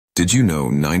Did you know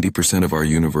 90% of our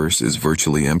universe is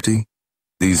virtually empty?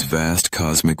 These vast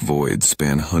cosmic voids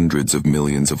span hundreds of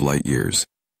millions of light years,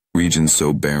 regions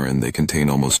so barren they contain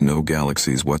almost no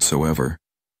galaxies whatsoever.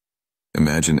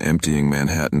 Imagine emptying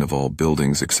Manhattan of all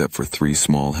buildings except for 3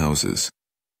 small houses.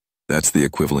 That's the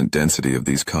equivalent density of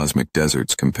these cosmic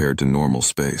deserts compared to normal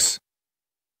space.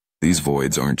 These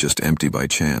voids aren't just empty by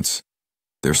chance.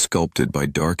 They're sculpted by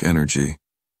dark energy,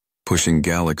 pushing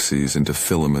galaxies into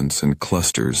filaments and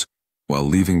clusters while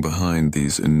leaving behind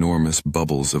these enormous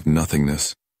bubbles of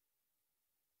nothingness.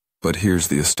 But here's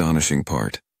the astonishing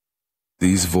part.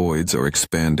 These voids are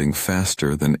expanding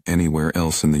faster than anywhere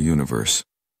else in the universe.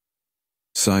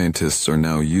 Scientists are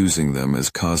now using them as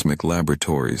cosmic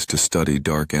laboratories to study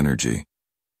dark energy,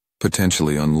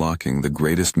 potentially unlocking the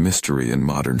greatest mystery in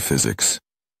modern physics.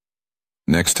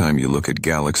 Next time you look at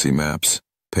galaxy maps,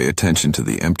 pay attention to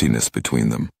the emptiness between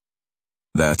them.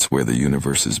 That's where the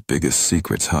universe's biggest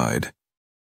secrets hide.